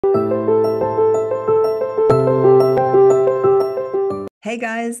Hey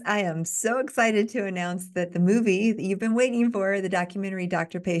guys, I am so excited to announce that the movie that you've been waiting for, the documentary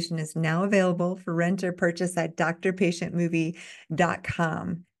Dr. Patient, is now available for rent or purchase at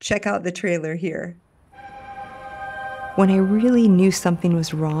drpatientmovie.com. Check out the trailer here. When I really knew something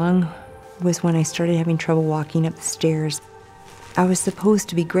was wrong was when I started having trouble walking up the stairs. I was supposed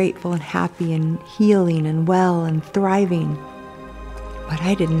to be grateful and happy and healing and well and thriving, but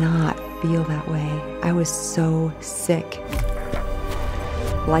I did not feel that way. I was so sick.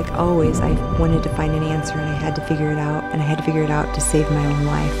 Like always, I wanted to find an answer and I had to figure it out, and I had to figure it out to save my own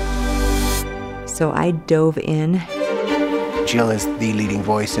life. So I dove in. Jill is the leading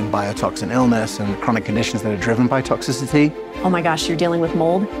voice in biotoxin illness and chronic conditions that are driven by toxicity. Oh my gosh, you're dealing with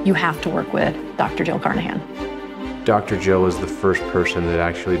mold? You have to work with Dr. Jill Carnahan. Dr. Jill was the first person that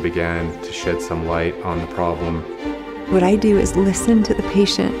actually began to shed some light on the problem. What I do is listen to the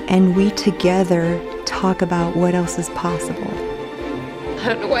patient, and we together talk about what else is possible. I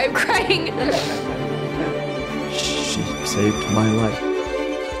don't know why I'm crying. She saved my life.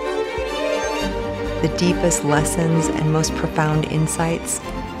 The deepest lessons and most profound insights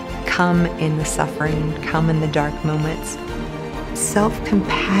come in the suffering, come in the dark moments.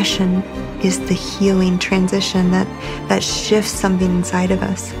 Self-compassion is the healing transition that shifts something inside of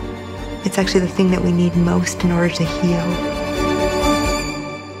us. It's actually the thing that we need most in order to heal.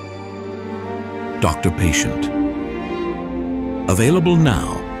 Dr. Patient. Available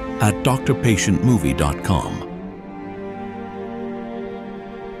now at drpatientmovie.com.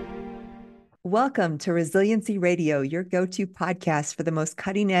 Welcome to Resiliency Radio, your go-to podcast for the most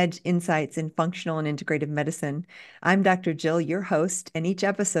cutting-edge insights in functional and integrative medicine. I'm Dr. Jill, your host, and each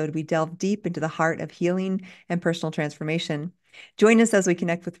episode we delve deep into the heart of healing and personal transformation. Join us as we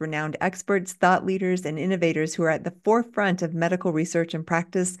connect with renowned experts, thought leaders, and innovators who are at the forefront of medical research and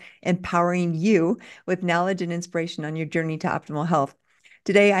practice, empowering you with knowledge and inspiration on your journey to optimal health.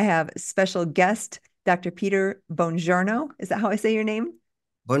 Today, I have special guest, Dr. Peter Bongiorno. Is that how I say your name?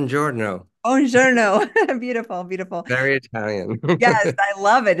 Buongiorno. Bongiorno. Beautiful, beautiful. Very Italian. Yes, I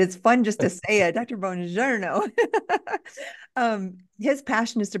love it. It's fun just to say it. Dr. Bongiorno. His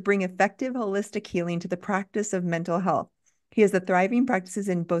passion is to bring effective, holistic healing to the practice of mental health. He has the thriving practices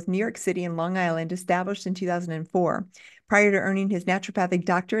in both New York City and Long Island, established in 2004. Prior to earning his naturopathic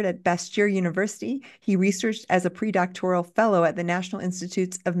doctorate at Bastyr University, he researched as a predoctoral fellow at the National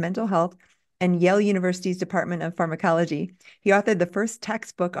Institutes of Mental Health and Yale University's Department of Pharmacology. He authored the first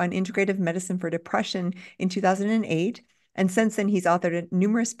textbook on integrative medicine for depression in 2008. And since then, he's authored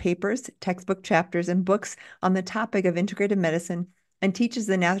numerous papers, textbook chapters, and books on the topic of integrative medicine, and teaches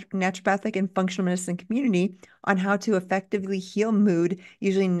the naturopathic and functional medicine community on how to effectively heal mood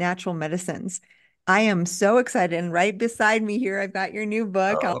using natural medicines. I am so excited. And right beside me here, I've got your new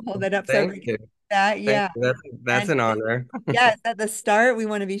book. I'll hold it up so Thank you. that. Thank Yeah. you. That's And an honor. yes, at the start, we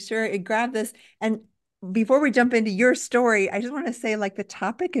want to be sure to grab this. And before we jump into your story, I just want to say, like, the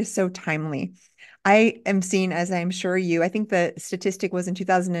topic is so timely. I am seeing, as I'm sure you, I think the statistic was in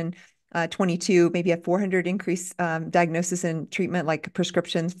 2022, maybe a 400 increase diagnosis and treatment, like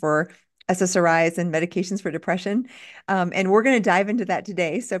prescriptions for SSRIs and medications for depression. And we're going to dive into that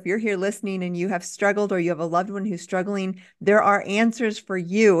today. So if you're here listening and you have struggled or you have a loved one who's struggling, there are answers for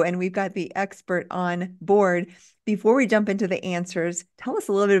you. And we've got the expert on board. Before we jump into the answers, tell us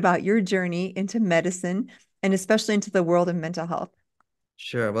a little bit about your journey into medicine and especially into the world of mental health.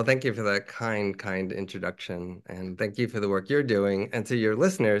 Sure. Well, thank you for that kind introduction. And thank you for the work you're doing, and to your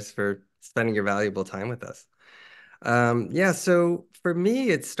listeners for spending your valuable time with us. Yeah, so for me,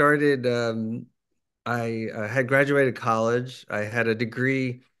 it started, I had graduated college. I had a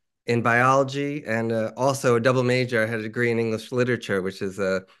degree in biology and also a double major. I had a degree in English literature, which is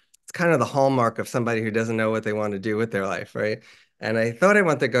it's kind of the hallmark of somebody who doesn't know what they want to do with their life, right? And I thought I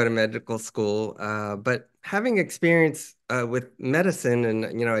wanted to go to medical school, but having experience with medicine,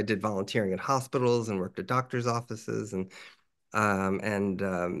 and I did volunteering at hospitals and worked at doctors' offices, and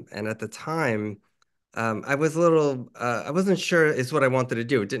at the time, I was a little, I wasn't sure is what I wanted to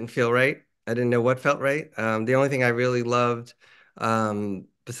do. It didn't feel right. I didn't know what felt right. The only thing I really loved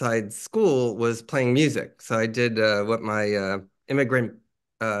besides school was playing music. So I did what my immigrant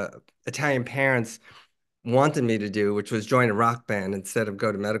Italian parents wanted me to do, which was join a rock band instead of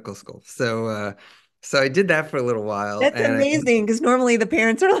go to medical school. So I did that for a little while, That's and amazing because normally the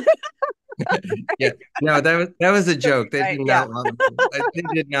parents are like, yeah, no, that was a joke. They right? did Yeah, not want they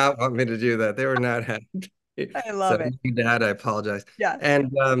did not want me to do that. They were not happy. I So, love it. Dad, I apologize. Yeah.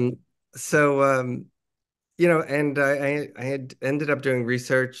 And so and I had ended up doing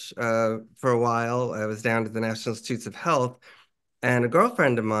research for a while. I was down to the National Institutes of Health, and a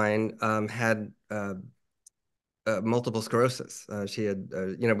girlfriend of mine had multiple sclerosis. She had,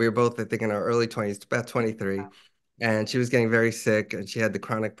 we were both, I think, in our early 20s, about 23, and she was getting very sick, and she had the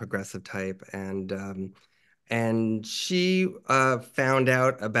chronic progressive type, and she found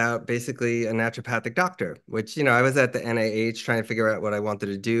out about basically a naturopathic doctor, which, I was at the NIH trying to figure out what I wanted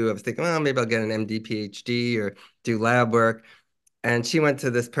to do. I was thinking, well, maybe I'll get an MD, PhD, or do lab work. And she went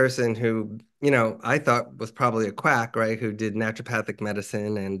to this person who, I thought was probably a quack, right? Who did naturopathic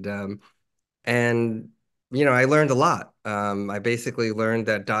medicine and I learned a lot. I basically learned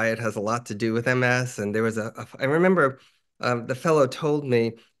that diet has a lot to do with MS. And there was I remember the fellow told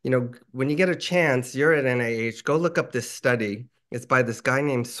me, when you get a chance, you're at NIH, go look up this study. It's by this guy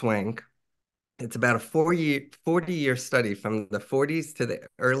named Swank. It's about a 40-year study from the 40s to the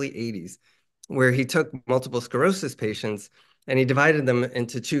early 80s, where he took multiple sclerosis patients and he divided them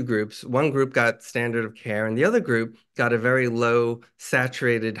into two groups. One group got standard of care, and the other group got a very low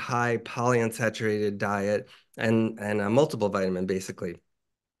saturated, high polyunsaturated diet and a multiple vitamin, basically.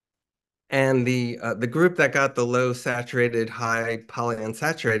 And the group that got the low saturated, high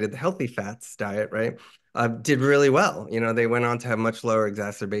polyunsaturated, the healthy fats diet, right, did really well. They went on to have much lower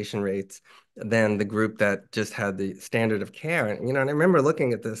exacerbation rates than the group that just had the standard of care. And I remember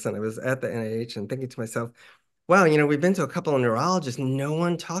looking at this, and I was at the NIH and thinking to myself, wow, we've been to a couple of neurologists, no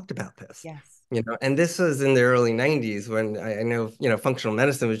one talked about this. Yes. And this was in the early 90s when I know, functional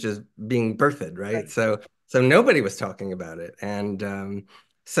medicine was just being birthed, right? Right. So nobody was talking about it. And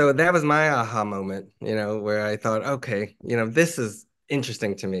so that was my aha moment, where I thought, okay, this is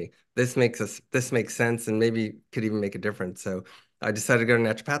interesting to me. This makes sense and maybe could even make a difference. So I decided to go to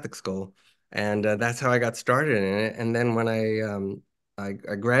naturopathic school. And that's how I got started in it. And then when I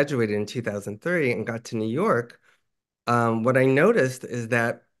graduated in 2003 and got to New York, what I noticed is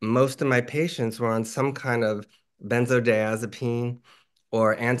that most of my patients were on some kind of benzodiazepine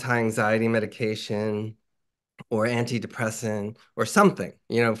or anti-anxiety medication or antidepressant or something,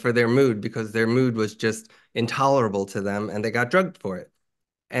 for their mood because their mood was just intolerable to them and they got drugged for it.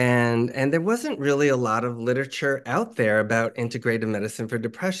 And there wasn't really a lot of literature out there about integrative medicine for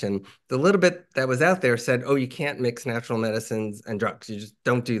depression. The little bit that was out there said, oh, you can't mix natural medicines and drugs. You just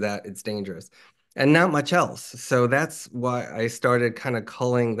don't do that. It's dangerous. And not much else. So that's why I started kind of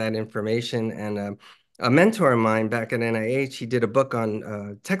culling that information. And a mentor of mine back at NIH, he did a book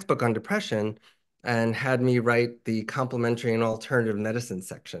on textbook on depression and had me write the complementary and alternative medicine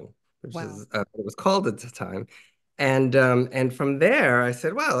section, which Wow. is what it was called at the time. And from there, I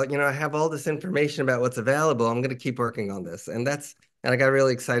said, well, I have all this information about what's available. I'm going to keep working on this. And I got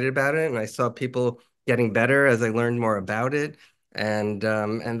really excited about it. And I saw people getting better as I learned more about it. So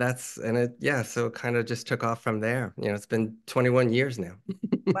it kind of just took off from there. It's been 21 years now.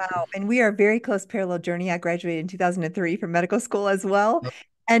 Wow. And we are a very close parallel journey. I graduated in 2003 from medical school as well.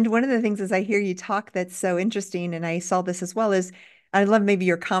 And one of the things as I hear you talk that's so interesting, and I saw this as well, is I love maybe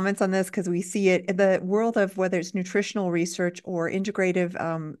your comments on this because we see it in the world of whether it's nutritional research or integrative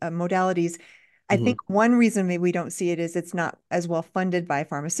modalities. I think Mhm. one reason maybe we don't see it is it's not as well funded by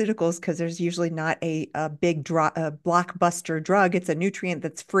pharmaceuticals because there's usually not a big a blockbuster drug. It's a nutrient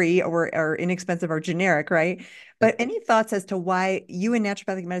that's free or inexpensive or generic, right? But any thoughts as to why you in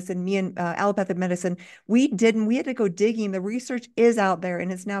naturopathic medicine, me in allopathic medicine, we had to go digging. The research is out there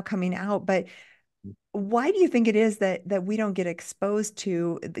and it's now coming out, but why do you think it is that we don't get exposed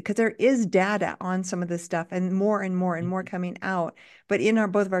to, because there is data on some of this stuff and more and more and more coming out, but in our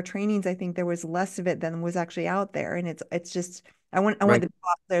both of our trainings I think there was less of it than was actually out there, and it's just I want Right. the people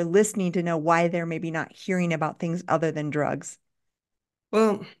out there listening to know why they're maybe not hearing about things other than drugs.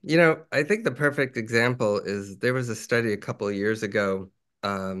 Well, I think the perfect example is there was a study a couple of years ago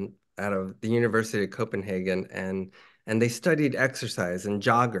out of the University of Copenhagen, and they studied exercise and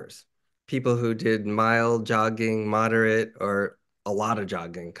joggers, people who did mild jogging, moderate, or a lot of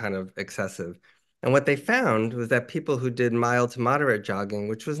jogging, kind of excessive. And what they found was that people who did mild to moderate jogging,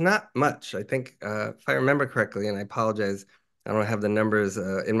 which was not much, I think, if I remember correctly, and I apologize, I don't have the numbers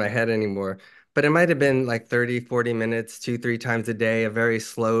in my head anymore, but it might have been like 30, 40 minutes, two, three times a day, a very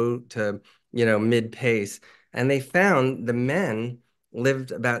slow to, mid pace. And they found the men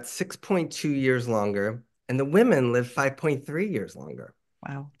lived about 6.2 years longer, and the women lived 5.3 years longer.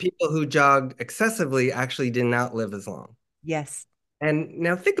 Wow. People who jogged excessively actually did not live as long. Yes. And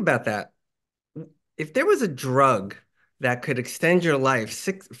now think about that. If there was a drug that could extend your life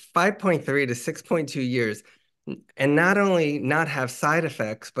 5.3 to 6.2 years, and not only not have side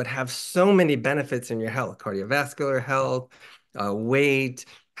effects, but have so many benefits in your health, cardiovascular health, weight,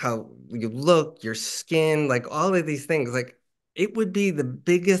 how you look, your skin, like all of these things, like it would be the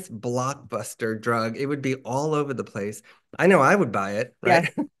biggest blockbuster drug. It would be all over the place. I know I would buy it, Yes.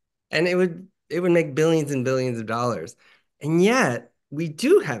 right? And it would make billions and billions of dollars. And yet we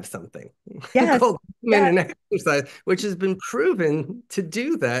do have something Yes. called Yes. intermittent exercise, which has been proven to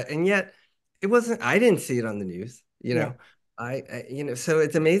do that. And yet it wasn't, I didn't see it on the news, you Yeah. know. So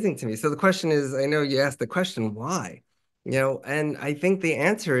it's amazing to me. So the question is, I know you asked the question, why? And I think the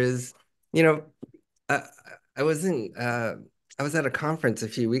answer is, you know, uh, I was in I was at a conference a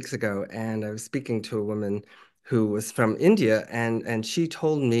few weeks ago, and I was speaking to a woman who was from India, and she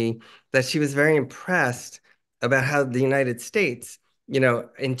told me that she was very impressed about how the United States,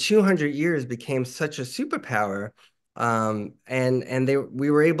 in 200 years became such a superpower. And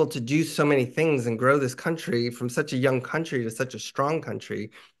we were able to do so many things and grow this country from such a young country to such a strong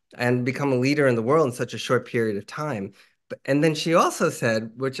country and become a leader in the world in such a short period of time. And then she also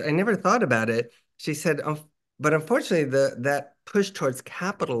said, which I never thought about it, she said, but unfortunately, that push towards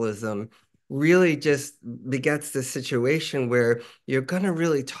capitalism really just begets this situation where you're going to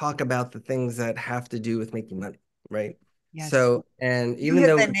really talk about the things that have to do with making money, right? Yes. So, and You even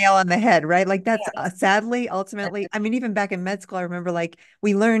hit though, the nail on the head, right? Like that's sadly, ultimately, I mean, even back in med school, I remember like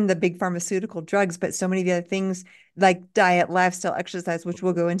we learned the big pharmaceutical drugs, but so many of the other things like diet, lifestyle, exercise, which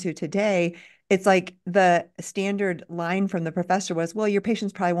we'll go into today, it's like the standard line from the professor was, well, your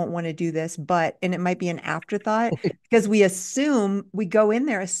patients probably won't want to do this, but, and it might be an afterthought because we go in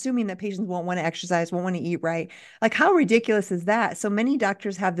there assuming that patients won't want to exercise, won't want to eat right. Like, how ridiculous is that? So many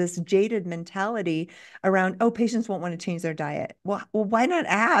doctors have this jaded mentality around, oh, patients won't want to change their diet. Well, why not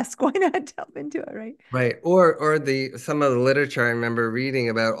ask? Why not delve into it, right? right, or the some of the literature I remember reading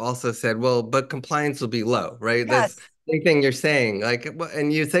about also said, well, but compliance will be low, right? That's Yes, the thing you're saying, like,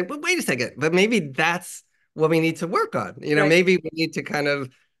 and you say, well, wait a second, but maybe that's what we need to work on. right. Maybe we need to kind of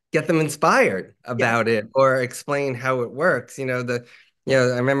get them inspired Yes, about it or explain how it works. I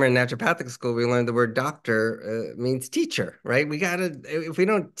remember in naturopathic school we learned the word doctor means teacher, right? We gotta, if we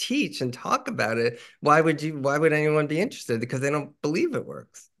don't teach and talk about it, why would anyone be interested? Because they don't believe it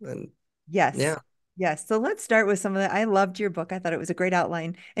works. And yes. yeah. Yes. So let's start with some of the. I loved your book. I thought it was a great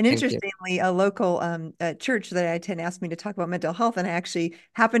outline. And Thank you. interestingly, a local church that I attend asked me to talk about mental health, and I actually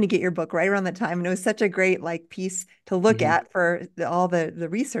happened to get your book right around that time. And it was such a great like piece to look Mhm. at for all the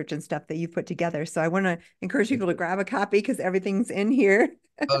research and stuff that you've put together. So I want to encourage people to grab a copy because everything's in here.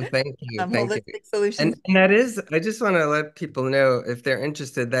 Oh, thank you. Thank you. Holistic solutions. And that is, I just want to let people know if they're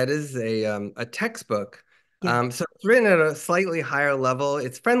interested, that is a textbook. Yeah. So it's written at a slightly higher level.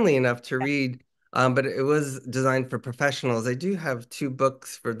 It's friendly enough to Yeah. read, but it was designed for professionals. I do have two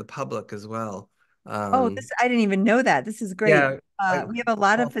books for the public as well. Oh, Um, I didn't even know that. This is great. yeah, I, We have a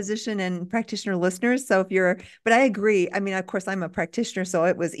lot of physician and practitioner listeners. So but I agree. I mean, of course, I'm a practitioner, so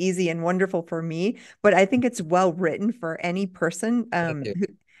it was easy and wonderful for me, but I think it's well written for any person. thank you.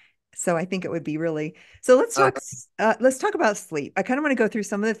 So I think it would be really, so Uh, let's talk about sleep. I kind of want to go through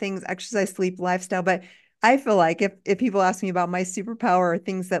some of the things, exercise, sleep, lifestyle, but I feel like if people ask me about my superpower or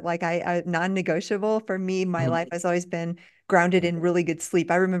things that like I non-negotiable for me, my life has always been grounded in really good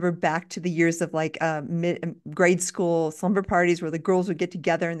sleep. I remember back to the years of like mid grade school slumber parties where the girls would get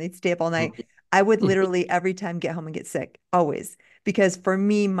together and they'd stay up all night. I would literally every time get home and get sick, always. Because for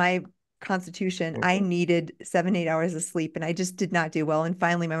me, my constitution, I needed 7, 8 hours of sleep and I just did not do well. And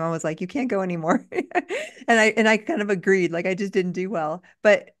finally my mom was like, you can't go anymore. And I kind of agreed, like I just didn't do well.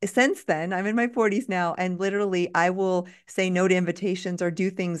 But since then, I'm in my 40s now, and literally I will say no to invitations or do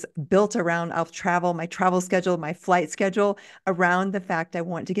things built around I'll travel, my travel schedule, my flight schedule around the fact I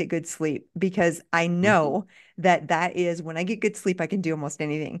want to get good sleep because I know that is when I get good sleep, I can do almost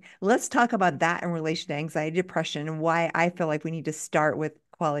anything. Let's talk about that in relation to anxiety, depression, and why I feel like we need to start with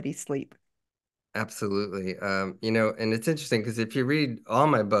quality sleep. Absolutely. And it's interesting because if you read all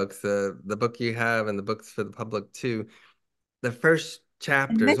my books, the book you have and the books for the public too, the first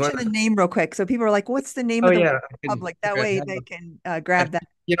And chapter is one mention the of, name real quick. So people are like, what's the name oh of the yeah, I can public? That figure way out they can if grab that.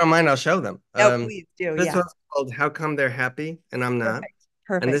 you don't mind, I'll show them. Oh, please do. This Yeah. one's called How Come They're Happy and I'm Not. Perfect.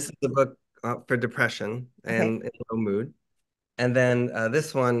 And Perfect. this is the book for depression Okay. and low mood. And then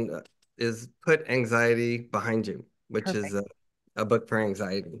this one is Put Anxiety Behind You, which is Perfect. a book for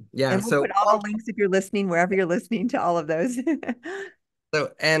anxiety. Yeah. And we'll put all the links if you're listening, wherever you're listening to all of those.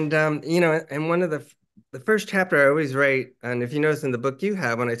 And one of the first chapter I always write, and if you notice in the book you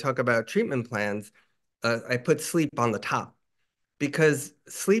have, when I talk about treatment plans, I put sleep on the top because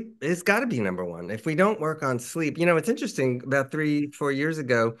sleep has got to be number one. If we don't work on sleep, it's interesting. About 3, 4 years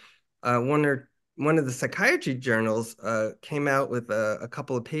ago, one of the psychiatry journals came out with a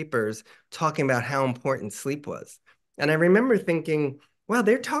couple of papers talking about how important sleep was, and I remember thinking, wow,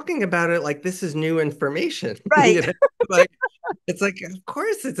 they're talking about it like this is new information, Right. like It's like, of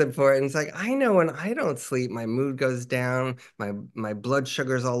course it's important. It's like, I know when I don't sleep, my mood goes down, my blood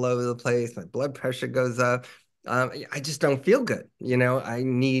sugar's all over the place, my blood pressure goes up. I just don't feel good. I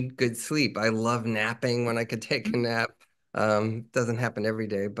need good sleep. I love napping when I could take a nap. Doesn't happen every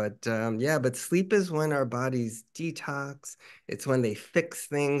day, but yeah, but sleep is when our bodies detox. It's when they fix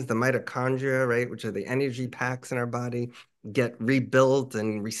things, the mitochondria, right, which are the energy packs in our body, get rebuilt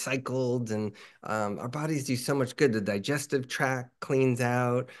and recycled, and our bodies do so much good. The digestive tract cleans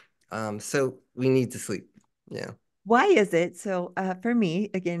out. So we need to sleep. Yeah. Why is it? So, for me,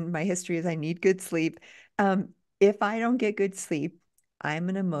 again, my history is I need good sleep. Um, if I don't get good sleep, I'm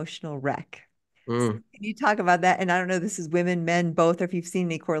an emotional wreck. So Mm. can you talk about that? And I don't know, this is women, men, both, or if you've seen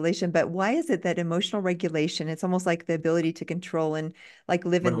any correlation, but why is it that emotional regulation, it's almost like the ability to control and like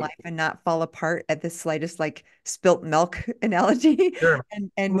live in life and not fall apart at the slightest like spilt milk analogy? Sure.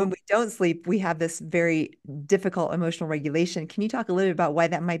 And when we don't sleep, we have this very difficult emotional regulation. Can you talk a little bit about why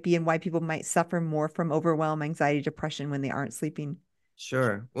that might be and why people might suffer more from overwhelm, anxiety, depression when they aren't sleeping?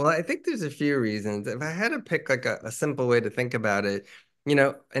 Sure. Well, I think there's a few reasons. If I had to pick like a simple way to think about it,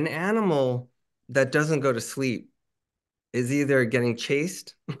 an animal that doesn't go to sleep is either getting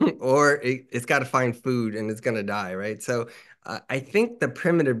chased or it's got to find food and it's going to die, right? So I think the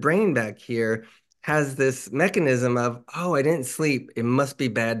primitive brain back here has this mechanism of, oh, I didn't sleep. It must be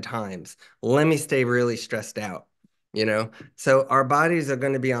bad times. Let me stay really stressed out, you know? So our bodies are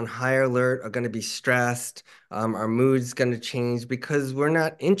going to be on high alert, are going to be stressed. Our mood's going to change because we're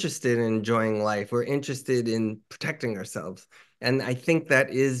not interested in enjoying life. We're interested in protecting ourselves. And I think that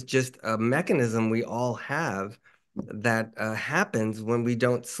is just a mechanism we all have that happens when we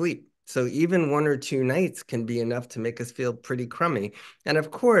don't sleep. So even 1 or 2 nights can be enough to make us feel pretty crummy. And of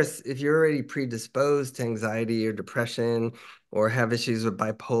course, if you're already predisposed to anxiety or depression or have issues with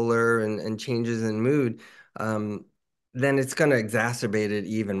bipolar and changes in mood, then it's going to exacerbate it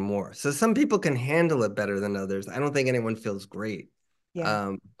even more. So some people can handle it better than others. I don't think anyone feels great.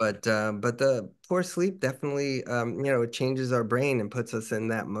 Yeah. But the poor sleep definitely, it changes our brain and puts us in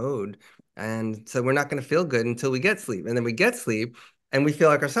that mode. And so we're not going to feel good until we get sleep. And then we get sleep and we feel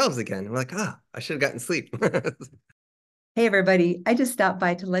like ourselves again. We're like, I should have gotten sleep. Hey, everybody. I just stopped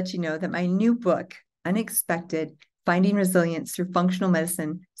by to let you know that my new book, Unexpected: Finding Resilience Through Functional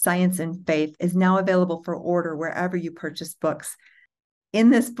Medicine, Science, and Faith, is now available for order wherever you purchase books.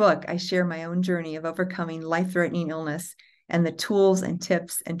 In this book, I share my own journey of overcoming life-threatening illness and the tools and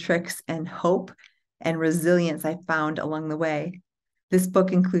tips and tricks and hope and resilience I found along the way. This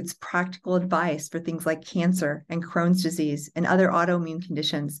book includes practical advice for things like cancer and Crohn's disease and other autoimmune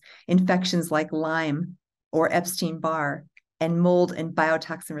conditions, infections like Lyme or Epstein-Barr, and mold and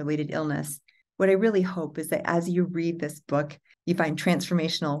biotoxin-related illness. What I really hope is that as you read this book, you find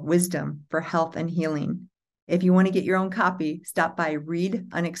transformational wisdom for health and healing. If you want to get your own copy, stop by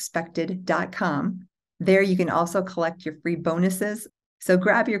readunexpected.com. There you can also collect your free bonuses. So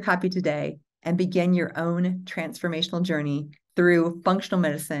grab your copy today and begin your own transformational journey through functional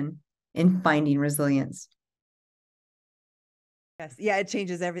medicine in finding resilience. Yes. Yeah, it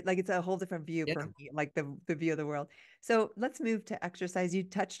changes like it's a whole different view Yeah. for me, like the view of the world. So let's move to exercise. You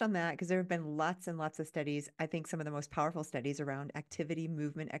touched on that because there have been lots and lots of studies. I think some of the most powerful studies around activity,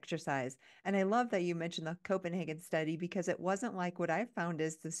 movement, exercise. And I love that you mentioned the Copenhagen study because it wasn't like what I found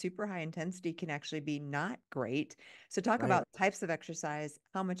is the super high intensity can actually be not great. So talk Right. about types of exercise,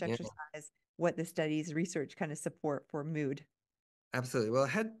 how much Yeah. exercise, what the studies research kind of support for mood. Absolutely. Well,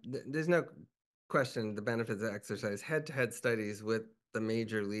 there's no question the benefits of exercise. Head-to-head studies with the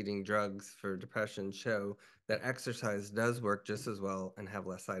major leading drugs for depression show that exercise does work just as well and have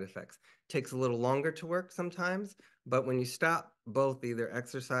less side effects. Takes a little longer to work sometimes, but when you stop both either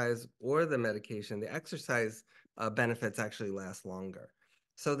exercise or the medication, the exercise benefits actually last longer.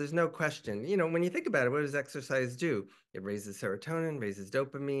 So there's no question. When you think about it, what does exercise do? It raises serotonin, raises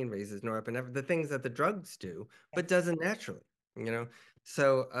dopamine, raises norepinephrine, the things that the drugs do, but doesn't naturally you know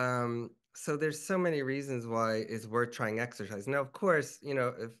so there's so many reasons why it's worth trying exercise. Now, of course,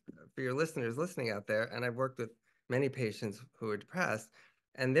 if for your listeners listening out there, and I've worked with many patients who are depressed,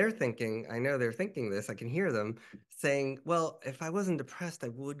 and I know they're thinking this, I can hear them saying, well, if I wasn't depressed, I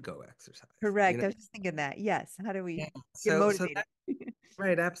would go exercise. Correct. I was just thinking that. Yes. How do Yeah. we get So motivated?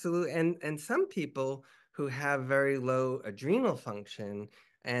 right, absolutely. And some people who have very low adrenal function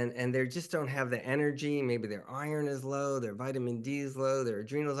and they just don't have the energy, maybe their iron is low, their vitamin D is low, their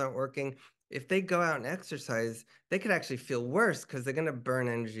adrenals aren't working. If they go out and exercise, they could actually feel worse because they're going to burn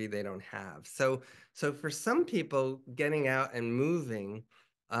energy they don't have. So for some people, getting out and moving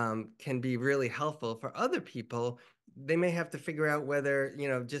can be really helpful. For other people, they may have to figure out whether,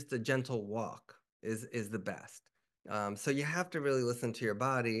 just a gentle walk is the best. So you have to really listen to your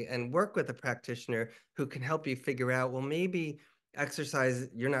body and work with a practitioner who can help you figure out, well, maybe exercise,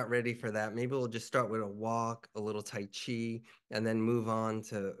 you're not ready for that. Maybe we'll just start with a walk, a little Tai Chi, and then move on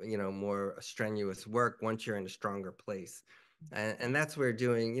to, more strenuous work once you're in a stronger place. And that's where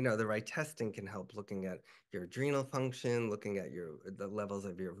doing, the right testing can help, looking at your adrenal function, looking at the levels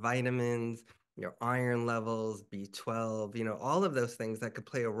of your vitamins, your iron levels, B12, all of those things that could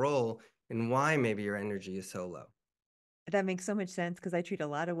play a role in why maybe your energy is so low. That makes so much sense because I treat a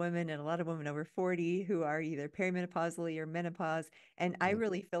lot of women and a lot of women over 40 who are either perimenopausally or menopause. And I Mm.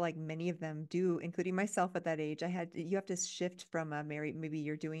 really feel like many of them do, including myself at that age. You have to shift from maybe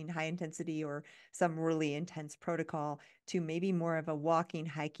you're doing high intensity or some really intense protocol to maybe more of a walking,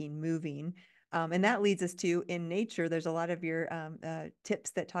 hiking, moving. And that leads us to in nature, there's a lot of your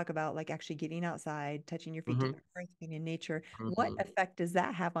tips that talk about like actually getting outside, touching your feet to Mhm, the earth, being in nature. What mhm. effect does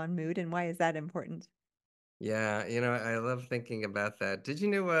that have on mood and why is that important? Yeah, I love thinking about that. Did you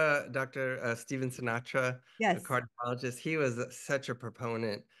know Dr. Steven Sinatra, a Yes. cardiologist? He was such a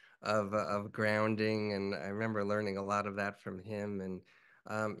proponent of grounding, and I remember learning a lot of that from him. And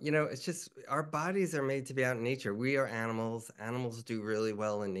it's just our bodies are made to be out in nature. We are animals. Animals do really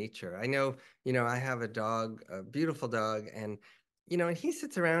well in nature. I know, I have a dog, a beautiful dog, and he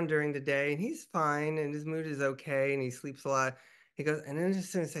sits around during the day and he's fine and his mood is okay and he sleeps a lot. He goes, and then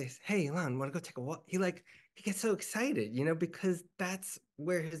just soon says, "Hey, Elon, want to go take a walk?" He gets so excited, because that's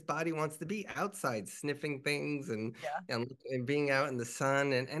where his body wants to be, outside, sniffing things Yeah. and being out in the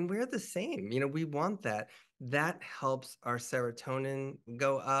sun. And we're the same. We want that. That helps our serotonin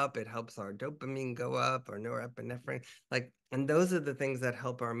go up. It helps our dopamine go up, our norepinephrine. And those are the things that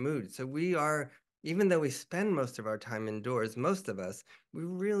help our mood. So even though we spend most of our time indoors, most of us, we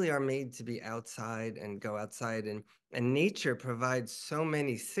really are made to be outside and go outside. And nature provides so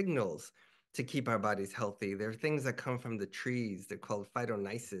many signals to keep our bodies healthy. There are things that come from the trees. They're called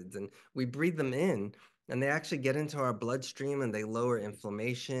phytonutrients, and we breathe them in, and they actually get into our bloodstream and they lower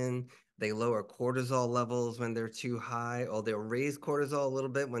inflammation. They lower cortisol levels when they're too high, or they'll raise cortisol a little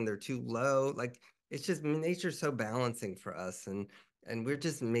bit when they're too low. It's just nature's so balancing for us, and we're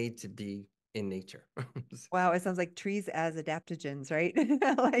just made to be in nature. Wow, it sounds like trees as adaptogens, right?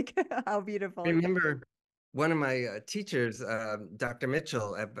 Like how beautiful is that? Remember one of my teachers, Dr.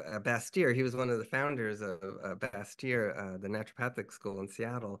 Mitchell at Bastyr. He was one of the founders of Bastyr, the naturopathic school in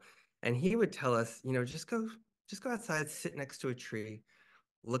Seattle, and he would tell us, just go outside, sit next to a tree,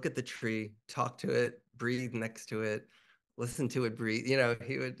 look at the tree, talk to it, breathe next to it, listen to it breathe.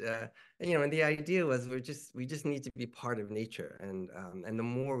 He would, and the idea was we just need to be part of nature, and the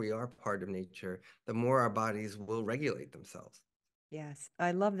more we are part of nature, the more our bodies will regulate themselves. Yes,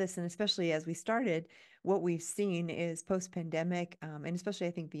 I love this. And especially as we started, what we've seen is post-pandemic, and especially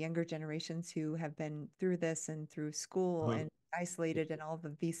I think the younger generations who have been through this and through school Mhm. and isolated and all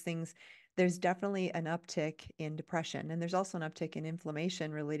of these things, there's definitely an uptick in depression. And there's also an uptick in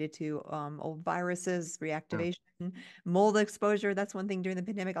inflammation related to old viruses, Yeah. reactivation, mold exposure. That's one thing during the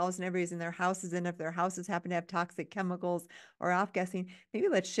pandemic. All of a sudden, everybody's in their houses, and if their houses happen to have toxic chemicals or off-gassing, maybe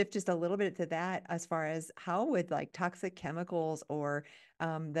let's shift just a little bit to that as far as how would like toxic chemicals or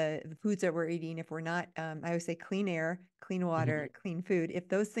the foods that we're eating, if we're not, I always say clean air, clean water, Mhm. clean food, if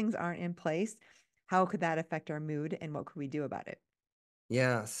those things aren't in place, how could that affect our mood and what could we do about it?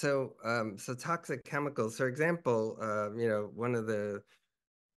 Yeah, so toxic chemicals, for example,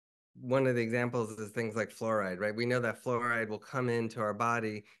 one of the examples is things like fluoride, right? We know that fluoride will come into our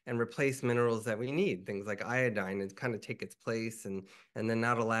body and replace minerals that we need, things like iodine, and kind of take its place and then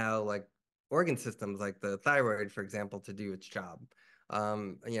not allow like organ systems like the thyroid, for example, to do its job.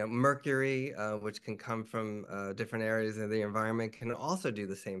 Mercury, which can come from different areas of the environment, can also do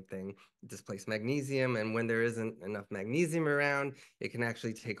the same thing, displace magnesium. And when there isn't enough magnesium around, it can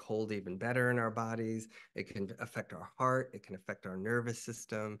actually take hold even better in our bodies. It can affect our heart. It can affect our nervous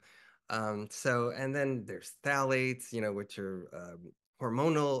system. And then there's phthalates, which are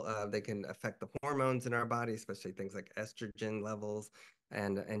hormonal. They can affect the hormones in our body, especially things like estrogen levels,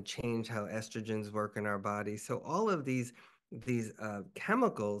 and change how estrogens work in our body. So all of these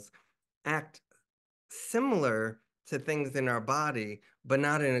chemicals act similar to things in our body, but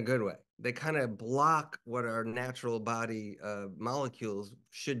not in a good way. They kind of block what our natural body molecules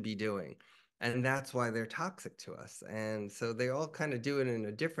should be doing. And that's why they're toxic to us. And so they all kind of do it in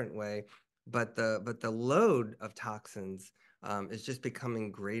a different way, but the load of toxins is just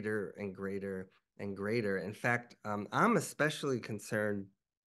becoming greater and greater and greater. In fact, I'm especially concerned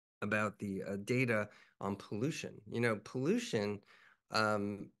about the data on pollution. Pollution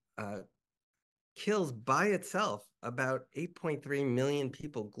um, uh, kills by itself about 8.3 million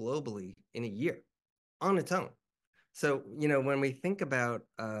people globally in a year on its own. So, when we think about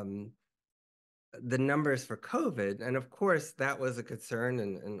the numbers for COVID, and of course that was a concern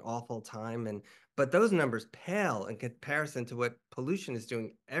and an awful time, but those numbers pale in comparison to what pollution is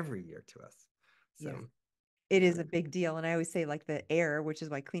doing every year to us. Yes. So, It yeah. is a big deal. And I always say like the air, which is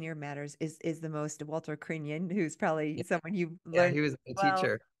why clean air matters, is the most. Walter Crinnion, who's probably someone you've Yeah, learned he was a well,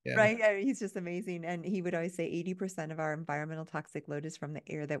 teacher. Yeah. right? I mean, he's just amazing. And he would always say 80% of our environmental toxic load is from the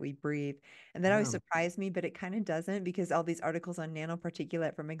air that we breathe. And that always Wow. surprised me, but it kind of doesn't, because all these articles on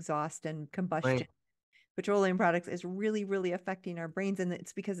nanoparticulate from exhaust and combustion, Right. petroleum products, is really, really affecting our brains. And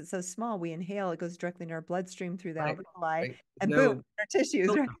it's because it's so small. We inhale, it goes directly in our bloodstream through the Right. alveoli, Right. and boom, No, our tissues,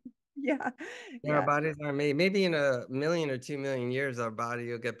 right? Yeah. our Yeah. bodies aren't made. Maybe in a million or 2 million years, our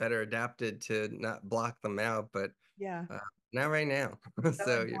body will get better adapted to not block them out, but Yeah. uh, not right now. So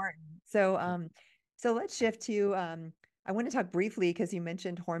So, important. So let's shift to I want to talk briefly because you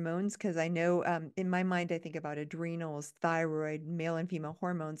mentioned hormones, because I know in my mind I think about adrenals, thyroid, male and female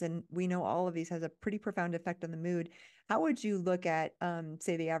hormones, and we know all of these has a pretty profound effect on the mood. How would you look at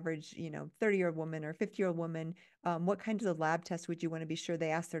say the average, 30-year-old woman or 50-year-old woman? What kinds of lab tests would you want to be sure they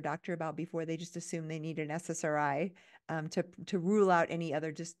ask their doctor about before they just assume they need an SSRI to rule out any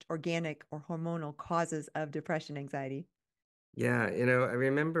other just organic or hormonal causes of depression, anxiety? yeah, I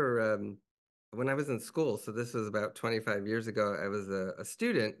remember when I was in school, so this was about 25 years ago, I was a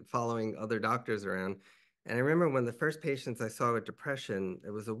student following other doctors around. And I remember when the first patients I saw with depression,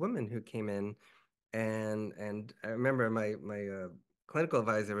 it was a woman who came in, and I remember my clinical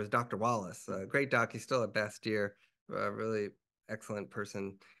advisor was Dr. Wallace, a great doc. He's still at Bastyr, a really excellent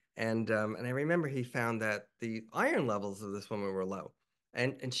person. And I remember he found that the iron levels of this woman were low.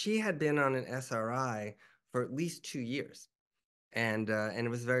 And she had been on an SRI for at least 2 years, and it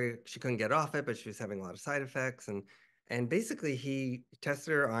was she couldn't get off it, but she was having a lot of side effects, and basically he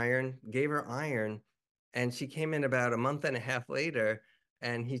tested her iron, gave her iron, and she came in about a month and a half later,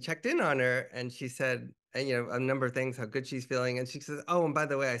 and he checked in on her, and she said, and, a number of things, how good she's feeling, and she says, oh, and by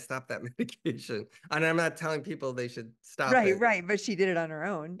the way, I stopped that medication, and I'm not telling people they should stop Right, it. right. But she did it on her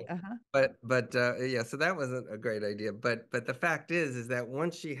own. Uh-huh. But yeah, so that wasn't a great idea. But the fact is that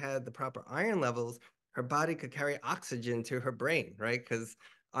once she had the proper iron levels, her body could carry oxygen to her brain, right? Because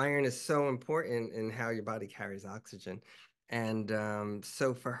iron is so important in how your body carries oxygen. And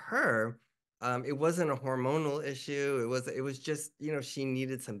so for her, it wasn't a hormonal issue. It was just, she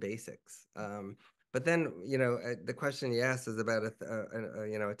needed some basics. But then, the question you asked is about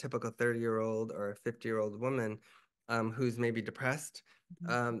a typical 30-year-old or a 50-year-old woman who's maybe depressed.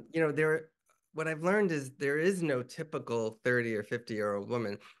 Mhm. What I've learned is there is no typical 30 or 50-year-old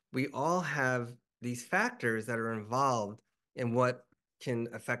woman. We all have these factors that are involved in what can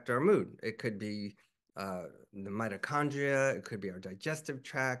affect our mood. It could be the mitochondria, it could be our digestive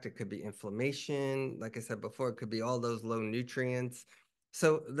tract, it could be inflammation. Like I said before, it could be all those low nutrients.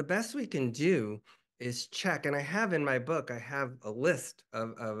 So the best we can do is check, and I have in my book, I have a list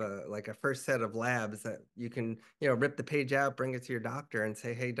of like a first set of labs that you can, rip the page out, bring it to your doctor and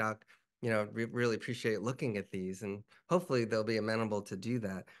say, hey, doc, we really appreciate looking at these. And hopefully they'll be amenable to do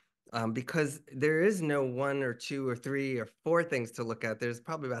that. Because there is no one or two or three or four things to look at. There's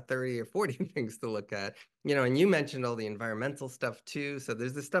probably about 30 or 40 things to look at. And you mentioned all the environmental stuff too. So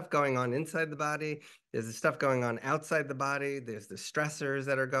there's the stuff going on inside the body. There's the stuff going on outside the body. There's the stressors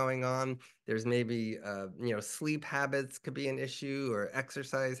that are going on. There's maybe, sleep habits could be an issue, or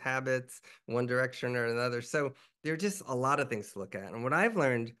exercise habits, one direction or another. So there are just a lot of things to look at. And what I've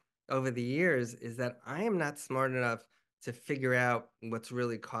learned over the years is that I am not smart enough to figure out what's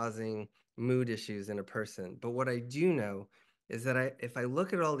really causing mood issues in a person. But what I do know is that if I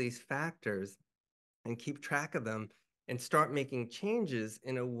look at all these factors and keep track of them and start making changes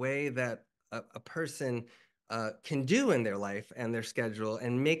in a way that a person can do in their life and their schedule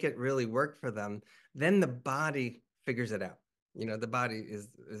and make it really work for them, then the body figures it out. The body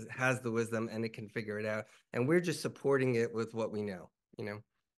has the wisdom and it can figure it out. And we're just supporting it with what we know.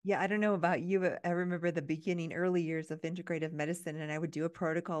 Yeah, I don't know about you, but I remember the beginning, early years of integrative medicine, and I would do a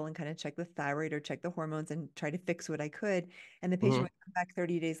protocol and kind of check the thyroid or check the hormones and try to fix what I could. And the patient Mhm. would come back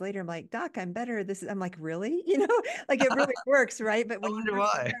 30 days later. I'm like, Doc, I'm better. I'm like, really? Like it really works, right? But I when you wonder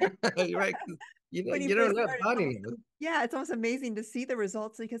first why. start, You're right. 'Cause when you you don't first know, start, the body knows. yeah, it's almost amazing to see the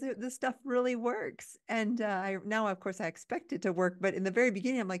results because this stuff really works. And now, of course, I expect it to work, but in the very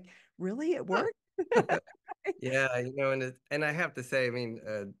beginning, I'm like, really, it worked? Yeah, and I have to say, I mean,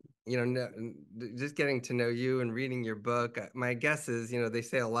 just getting to know you and reading your book, my guess is, they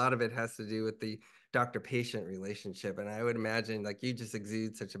say a lot of it has to do with the doctor-patient relationship, and I would imagine like you just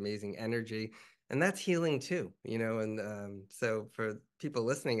exude such amazing energy, and that's healing too, and so for people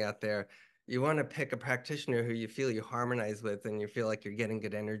listening out there, you want to pick a practitioner who you feel you harmonize with and you feel like you're getting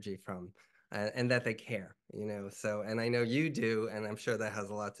good energy from, and that they care, you know. So, and I know you do, and I'm sure that has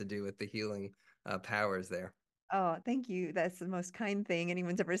a lot to do with the healing powers there. Oh, thank you. That's the most kind thing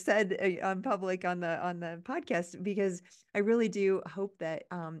anyone's ever said on public on the podcast, because I really do hope that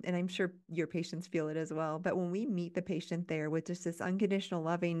and I'm sure your patients feel it as well, but when we meet the patient there with just this unconditional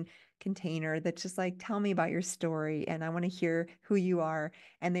loving container that's just like, tell me about your story and I want to hear who you are,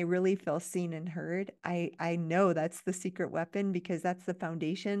 and they really feel seen and heard, I know that's the secret weapon, because that's the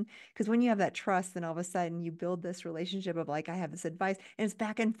foundation. Because when you have that trust, then all of a sudden you build this relationship of like, I have this advice, and it's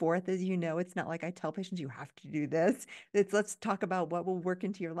back and forth, as you know. It's not like I tell patients you have to do this. It's let's talk about what will work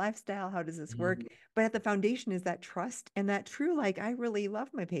into your lifestyle. How does this work? Mhm. But at the foundation is that trust and that true, like, I really love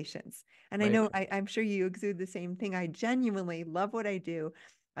my patients. And I Right. know I'm sure you exude the same thing. I genuinely love what I do.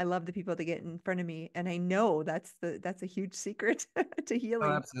 I love the people that get in front of me. And I know that's a huge secret to Oh,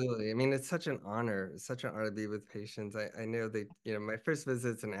 healing. absolutely. I mean, it's such an honor. It's such an honor to be with patients. I know they, you know, my first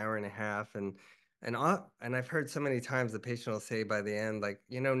visit's an hour and a half, and I've heard so many times the patient will say by the end, like,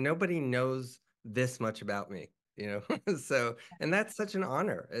 you know, nobody knows this much about me, you know. So, and that's such an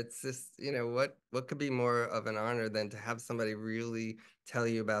honor. It's just, you know, what could be more of an honor than to have somebody really tell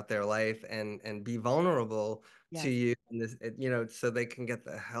you about their life and be vulnerable to Yes. you, and this, you know, so they can get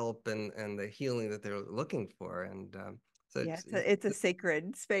the help and the healing that they're looking for. And so Yeah, it's, it's a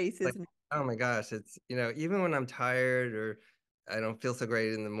sacred space, like, isn't it? oh my gosh, it's, you know, even when I'm tired or I don't feel so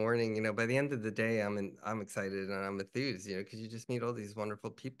great in the morning, you know, by the end of the day, I'm excited and I'm enthused, you know, because you just meet all these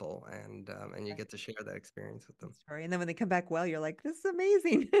wonderful people and you get to share that experience with them. Story. And then when they come back well, you're like, this is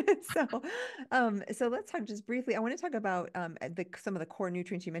amazing. So let's talk just briefly. I want to talk about some of the core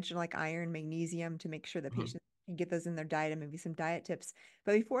nutrients you mentioned, like iron, magnesium, to make sure that Mhm. patients can get those in their diet, and maybe some diet tips.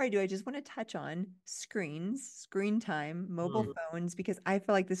 But before I do, I just want to touch on screens, screen time, mobile Mhm. phones, because I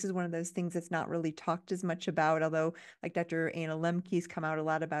feel like this is one of those things that's not really talked as much about, although like Dr. Anna Lemke's come out a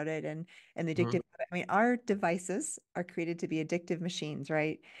lot about it, and the Mhm. addictive. I mean, our devices are created to be addictive machines,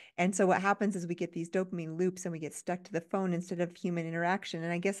 right? And so what happens is we get these dopamine loops and we get stuck to the phone instead of human interaction.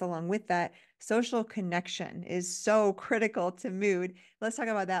 And I guess along with that, social connection is so critical to mood. Let's talk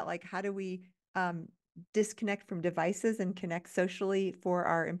about that. Like, how do we disconnect from devices and connect socially for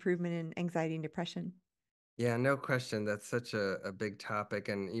our improvement in anxiety and depression? Yeah, no question. That's such a big topic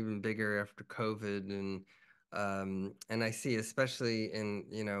and even bigger after COVID. And I see, especially in,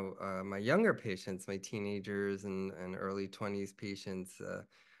 you know, my younger patients, my teenagers and early 20s patients,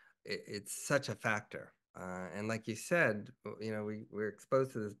 it's such a factor. And like you said, you know, we're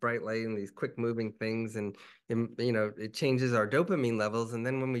exposed to this bright light and these quick moving things, and you know, it changes our dopamine levels. And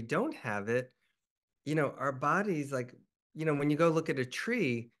then when we don't have it, you know, our bodies, like, you know, when you go look at a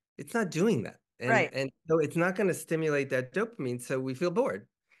tree, it's not doing that. Right. And so it's not going to stimulate that dopamine, so we feel bored.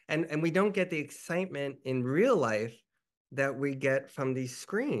 And we don't get the excitement in real life that we get from these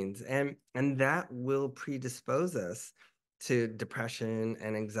screens. And that will predispose us to depression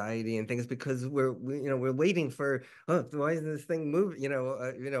and anxiety and things because you know, we're waiting for, oh, why isn't this thing move? You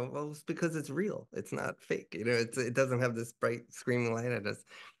know, well, it's because it's real. It's not fake. You know, it doesn't have this bright screaming light at us.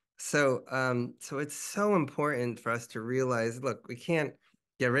 So it's so important for us to realize, look, we can't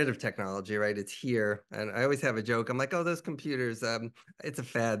get rid of technology, right? It's here. And I always have a joke. I'm like, oh, those computers, it's a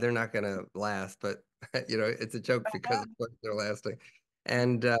fad. They're not going to last, but you know, it's a joke because of course they're lasting.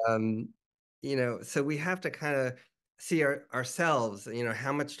 And you know, so we have to kind of see ourselves, you know,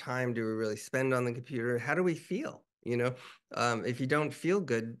 how much time do we really spend on the computer? How do we feel? You know, if you don't feel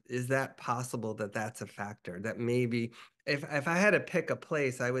good, is that possible that that's a factor that maybe if I had to pick a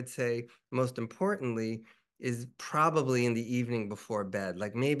place, I would say most importantly is probably in the evening before bed.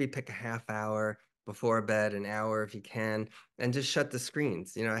 Like maybe pick a half hour before bed, an hour if you can, and just shut the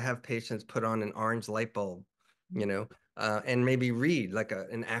screens. You know, I have patients put on an orange light bulb, you know, and maybe read like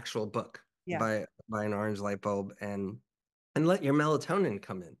an actual book Yeah. by an orange light bulb and let your melatonin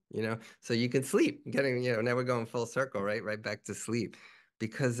come in, you know, so you can sleep. Getting, you know, now we're going full circle, right? Right back to sleep.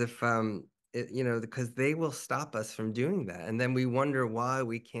 Because if you know, because they will stop us from doing that. And then we wonder why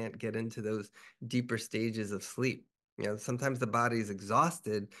we can't get into those deeper stages of sleep. You know, sometimes the body is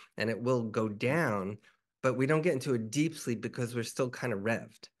exhausted and it will go down, but we don't get into a deep sleep because we're still kind of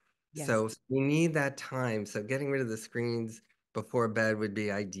revved. Yes. So we need that time. So getting rid of the screens before bed would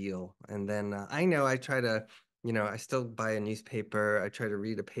be ideal. And then I know I try to, you know, I still buy a newspaper. I try to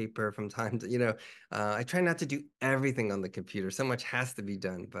read a paper from time to, you know, I try not to do everything on the computer. So much has to be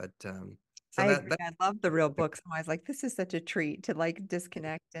done, but so I that agree. that I love the real books. I'm always like, this is such a treat to like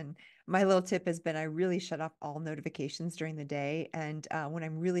disconnect. And My little tip has been I really shut off all notifications during the day. And when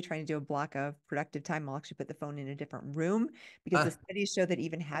I'm really trying to do a block of productive time, I'll actually put the phone in a different room because the Ah, studies show that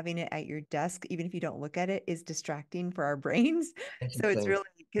even having it at your desk, even if you don't look at it, is distracting for our brains. So it's interesting. really,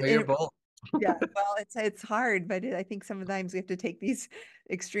 Well, you're bold. yeah, well, it's hard, but I think sometimes we have to take these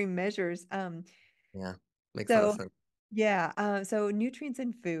extreme measures. Yeah, makes a lot of So sense. yeah, so nutrients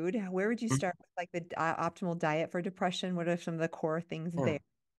in food, where would you start with like the optimal diet for depression? What are some of the core things Yeah. there?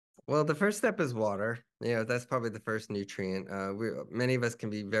 Well, the first step is water. That's probably the first nutrient. Many of us can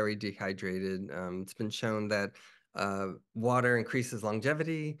be very dehydrated. It's been shown that water increases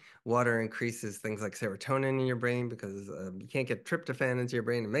longevity. Water increases things like serotonin in your brain because you can't get tryptophan into your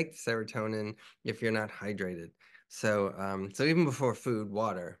brain to make serotonin if you're not hydrated. So even before food,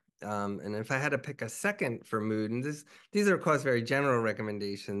 water. And if I had to pick a second for mood, and these are of course very general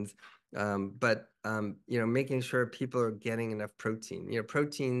recommendations, but making sure people are getting enough protein.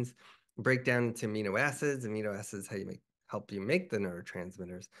 Proteins break down into amino acids. Amino acids help you make the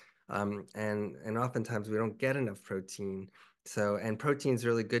neurotransmitters. And oftentimes we don't get enough protein. And protein is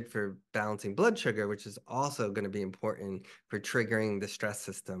really good for balancing blood sugar, which is also going to be important for triggering the stress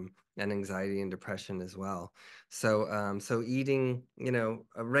system and anxiety and depression as well. So eating,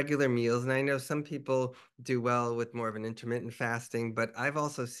 regular meals, and I know some people do well with more of an intermittent fasting, but I've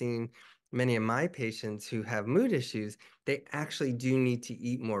also seen many of my patients who have mood issues, they actually do need to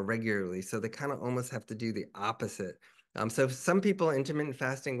eat more regularly. So they kind of almost have to do the opposite. So if some people, intermittent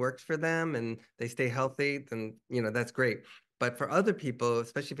fasting works for them and they stay healthy, then, that's great. But for other people,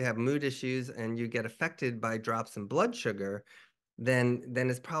 especially if you have mood issues and you get affected by drops in blood sugar, then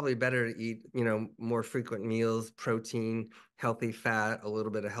it's probably better to eat, more frequent meals, protein, healthy fat, a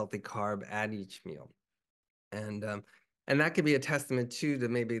little bit of healthy carb at each meal. And um, and that could be a testament too to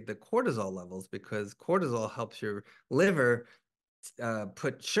maybe the cortisol levels because cortisol helps your liver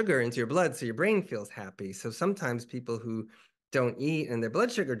put sugar into your blood so your brain feels happy. So sometimes people who don't eat and their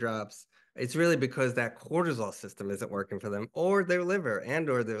blood sugar drops, it's really because that cortisol system isn't working for them or their liver and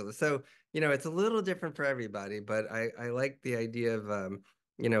or their so it's a little different for everybody, but I like the idea of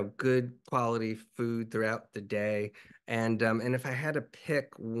good quality food throughout the day. And if I had to pick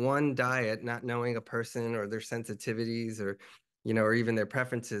one diet, not knowing a person or their sensitivities or even their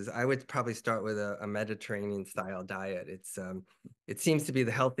preferences, I would probably start with a Mediterranean style diet. It seems to be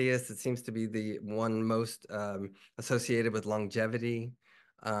the healthiest. It seems to be the one most associated with longevity.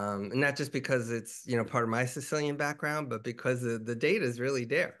 And not just because it's, part of my Sicilian background, but because the data is really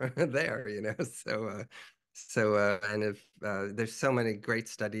there, there. And if there's so many great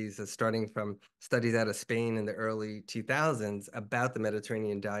studies, starting from studies out of Spain in the early 2000s about the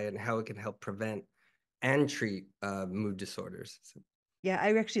Mediterranean diet and how it can help prevent and treat mood disorders. So, Yeah,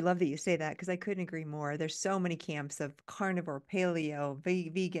 I actually love that you say that because I couldn't agree more. There's so many camps of carnivore, paleo,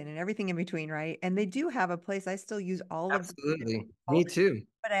 vegan, and everything in between, right? And they do have a place. I still use all of them. absolutely. Me too.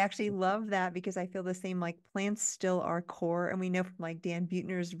 But I actually love that because I feel the same like plants still are core. And we know from like Dan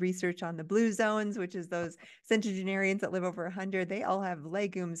Buettner's research on the blue zones, which is those centenarians that live over 100, they all have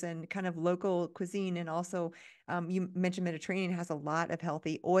legumes and kind of local cuisine. And also, you mentioned Mediterranean has a lot of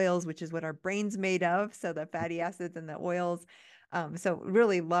healthy oils, which is what our brain's made of. So the fatty acids and the oils. So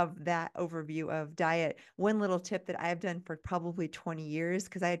really love that overview of diet. One little tip that I've done for probably 20 years,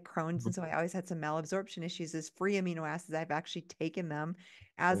 because I had Crohn's and so I always had some malabsorption issues, is free amino acids. I've actually taken them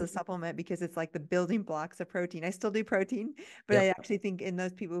as a supplement because it's like the building blocks of protein. I still do protein, but I Yep, actually think in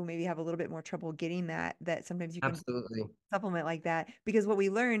those people who maybe have a little bit more trouble getting that sometimes you can absolutely. supplement like that because what we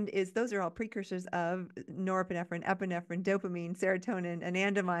learned is those are all precursors of norepinephrine, epinephrine, dopamine, serotonin,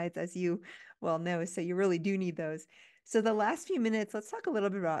 anandamides, as you well know. So you really do need those. So the last few minutes, let's talk a little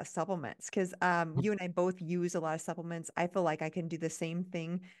bit about supplements because you and I both use a lot of supplements. I feel like I can do the same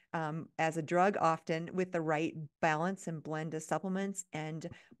thing as a drug often with the right balance and blend of supplements. And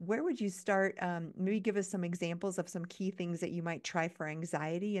where would you start? Maybe give us some examples of some key things that you might try for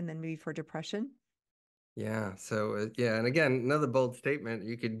anxiety and then maybe for depression. Yeah. So and again, another bold statement.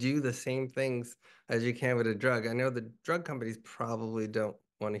 You could do the same things as you can with a drug. I know the drug companies probably don't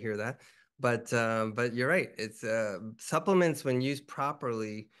want to hear that, but you're right. It's supplements when used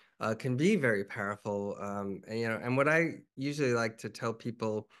properly can be very powerful. And what I usually like to tell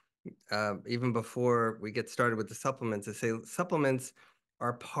people even before we get started with the supplements, I say supplements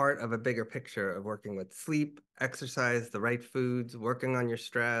are part of a bigger picture of working with sleep, exercise, the right foods, working on your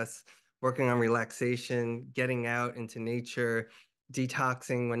stress, working on relaxation, getting out into nature,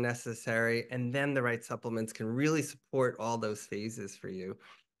 detoxing when necessary, and then the right supplements can really support all those phases for you.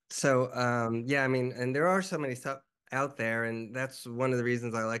 Yeah, I mean, and there are so many stuff out there, and that's one of the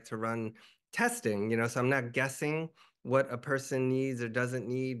reasons I like to run testing, so I'm not guessing what a person needs or doesn't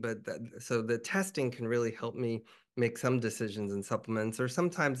need, but so the testing can really help me make some decisions and supplements, or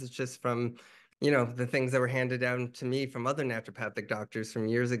sometimes it's just from, the things that were handed down to me from other naturopathic doctors from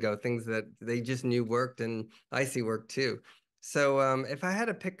years ago, things that they just knew worked and I see work too. So if I had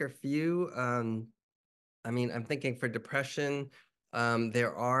to pick a few, I mean, I'm thinking for depression,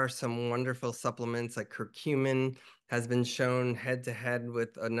 there are some wonderful supplements like curcumin has been shown head to head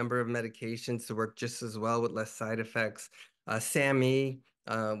with a number of medications to work just as well with less side effects. SAMe,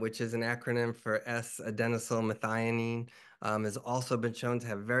 which is an acronym for S-adenosyl methionine, has also been shown to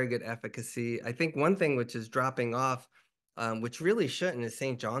have very good efficacy. I think one thing which is dropping off, which really shouldn't, is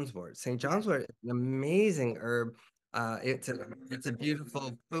St. John's wort. St. John's wort is an amazing herb. It's a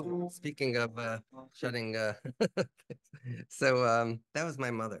beautiful. Oh, speaking of shutting, so that was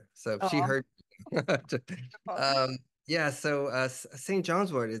my mother. So she Oh, heard. Um, yeah. So St.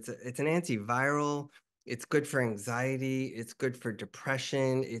 John's wort. It's an antiviral. It's good for anxiety. It's good for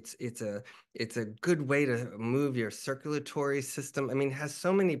depression. It's a good way to move your circulatory system. I mean, it has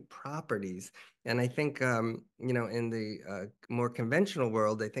so many properties. And I think, in the more conventional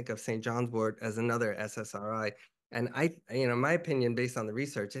world, they think of St. John's wort as another SSRI. And my opinion, based on the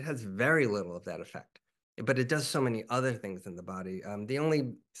research, it has very little of that effect, but it does so many other things in the body. The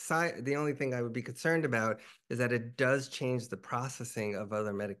only thing I would be concerned about is that it does change the processing of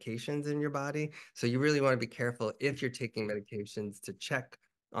other medications in your body. So you really want to be careful if you're taking medications to check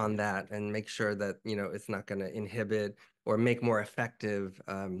on that and make sure that, it's not going to inhibit or make more effective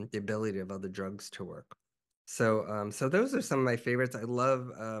the ability of other drugs to work. So those are some of my favorites.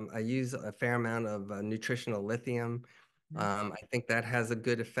 I use a fair amount of nutritional lithium. I think that has a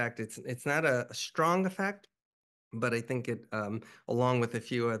good effect. It's not a strong effect, but I think it, along with a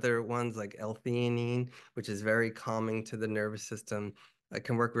few other ones like L-theanine, which is very calming to the nervous system,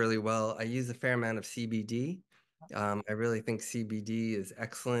 can work really well. I use a fair amount of CBD. I really think CBD is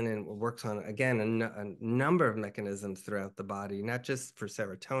excellent and works on, again, a number of mechanisms throughout the body, not just for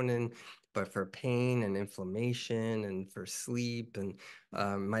serotonin, but for pain and inflammation and for sleep and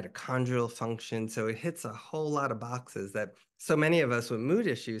mitochondrial function. So it hits a whole lot of boxes that so many of us with mood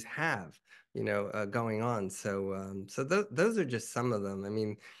issues have, going on. So those are just some of them. I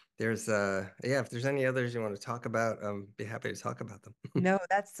mean, there's if there's any others you want to talk about, be happy to talk about them. no,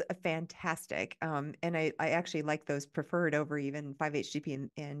 that's a fantastic. And I actually like those preferred over even 5-HTP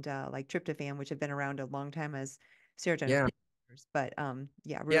and like tryptophan, which have been around a long time as serotonin Yeah. precursors. But yeah,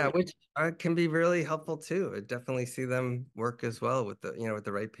 Yeah, really, which can be really helpful too. I definitely see them work as well with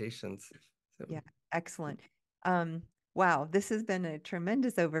the right patients. So, yeah, excellent. Um, wow, this has been a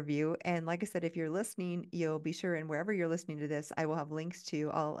tremendous overview. And like I said, if you're listening, you'll be sure, and wherever you're listening to this, I will have links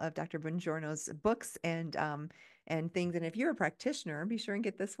to all of Dr. Bongiorno's books and things. And if you're a practitioner, be sure and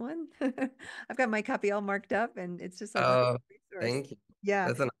get this one. I've got my copy all marked up, and it's just a great oh, resource. thank you. Yeah.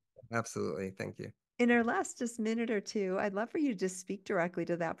 That's an Absolutely. Thank you. In our last just minute or two, I'd love for you to just speak directly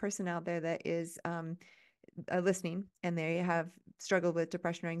to that person out there that is listening and they have struggled with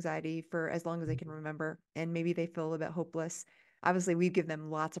depression or anxiety for as long as they can remember, and maybe they feel a bit hopeless. Obviously, we give them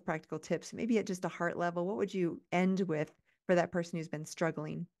lots of practical tips. Maybe at just a heart level, what would you end with for that person who's been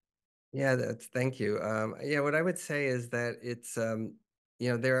struggling? Yeah, thank you. Yeah, what I would say is that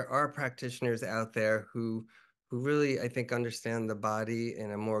there are practitioners out there who really, I think, understand the body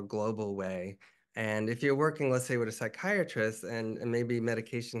in a more global way. And if you're working, let's say, with a psychiatrist and maybe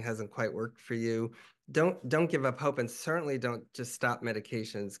medication hasn't quite worked for you, don't give up hope, and certainly don't just stop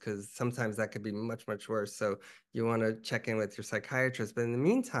medications, because sometimes that could be much, much worse. So you want to check in with your psychiatrist. But in the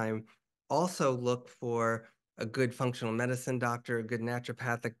meantime, also look for a good functional medicine doctor, a good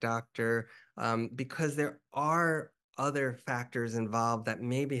naturopathic doctor, because there are other factors involved that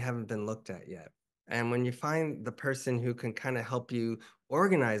maybe haven't been looked at yet. And when you find the person who can kind of help you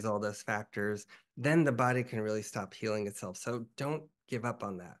organize all those factors, then the body can really stop healing itself. So don't give up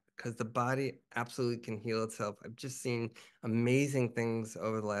on that, because the body absolutely can heal itself. I've just seen amazing things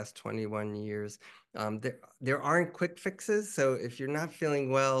over the last 21 years. There aren't quick fixes. So if you're not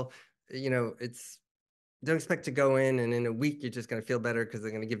feeling well, it's don't expect to go in and in a week you're just going to feel better because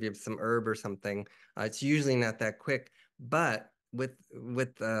they're going to give you some herb or something. It's usually not that quick, but with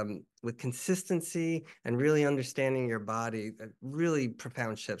consistency and really understanding your body, really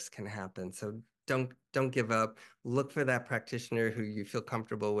profound shifts can happen. So don't give up. Look for that practitioner who you feel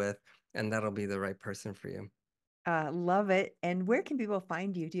comfortable with, and that'll be the right person for you. Love it. And where can people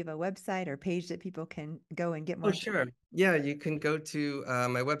find you? Do you have a website or page that people can go and get Oh, more? sure. Yeah, you can go to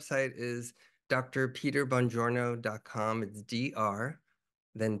my website is drpeterbongiorno.com. It's DR,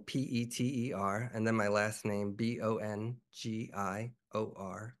 then PETER, and then my last name,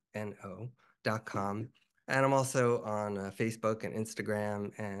 BONGIORNO.com. And I'm also on Facebook and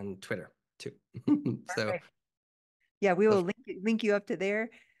Instagram and Twitter too. So, Perfect. Yeah, we will so link you up to there.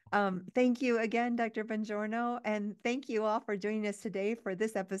 Thank you again, Dr. Bongiorno, and thank you all for joining us today for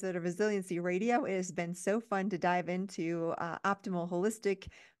this episode of Resiliency Radio. It has been so fun to dive into optimal holistic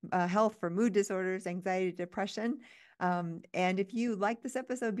health for mood disorders, anxiety, depression. And if you like this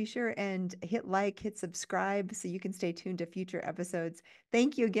episode, be sure and hit like, hit subscribe so you can stay tuned to future episodes.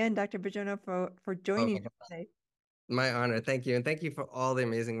 Thank you again, Dr. Bongiorno, for oh, joining us today. my honor. Thank you. And thank you for all the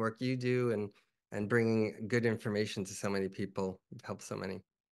amazing work you do and bringing good information to so many people. It helps so many.